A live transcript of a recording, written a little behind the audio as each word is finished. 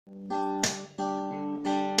We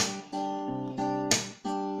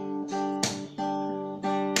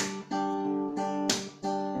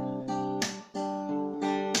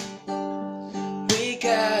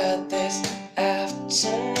got this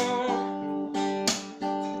afternoon.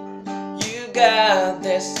 You got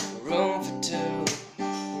this room for two.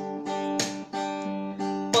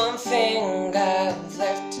 One thing I've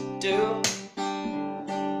left to do: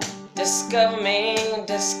 discover me,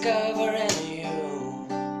 discovering you.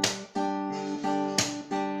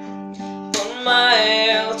 1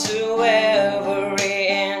 mile to every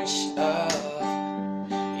inch of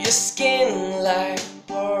your skin like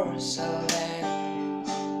porcelain.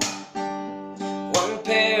 1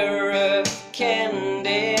 pair of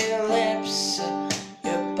candy lips,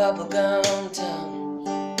 your bubblegum tongue.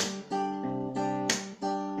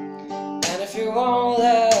 And if you want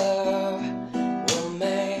love, we'll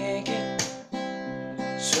make it.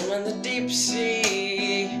 Swim in the deep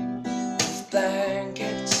sea with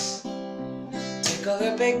blankets. Take all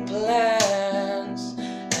your big plans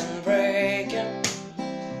and break them.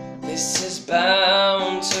 This is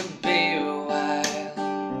bound to be wild.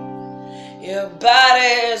 Your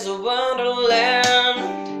body's a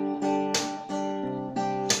wonderland.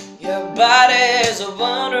 Your body's a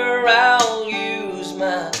wonder. I'll use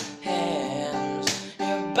my hands.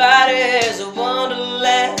 Your body's a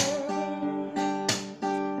wonderland.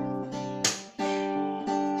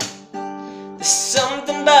 There's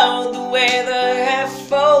something about the way the hair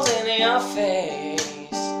falls in your face.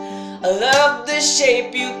 I love the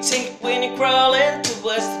shape you take when you're crawling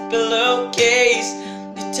towards the pillowcase.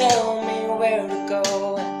 You tell me where to go,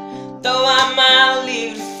 though I might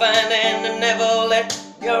leave to find, and I never let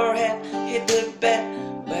your hand hit the bed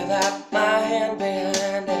without my hand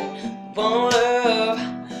behind it. One love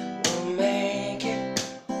will make it.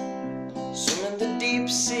 Swim in the deep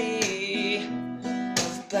sea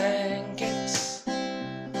of blankets.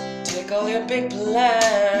 Take all your big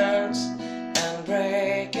plans and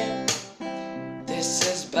break it. This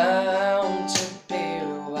is bound to be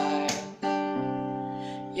wild.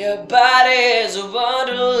 Your body's a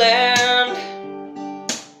wonderland.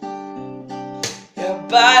 Your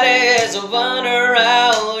body's a wonder.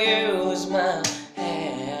 I'll use my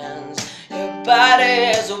hands. Your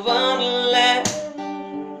body's a wonderland.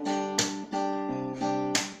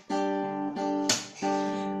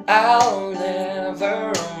 I'll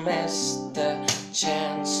never miss the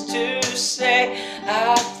chance to say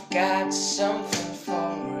I've got something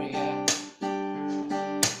for you.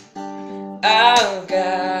 I've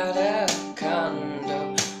got a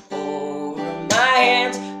condo over my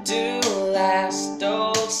hands to last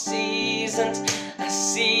all seasons. A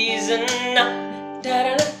season na da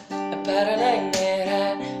da da ba da da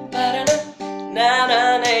da ba da da na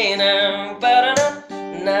na na na ba da da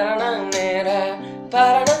na na na na ba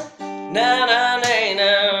da da na na na na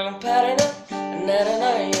ba da da na na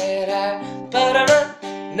na na ba da da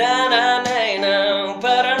na na na na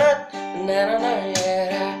ba da da na na na.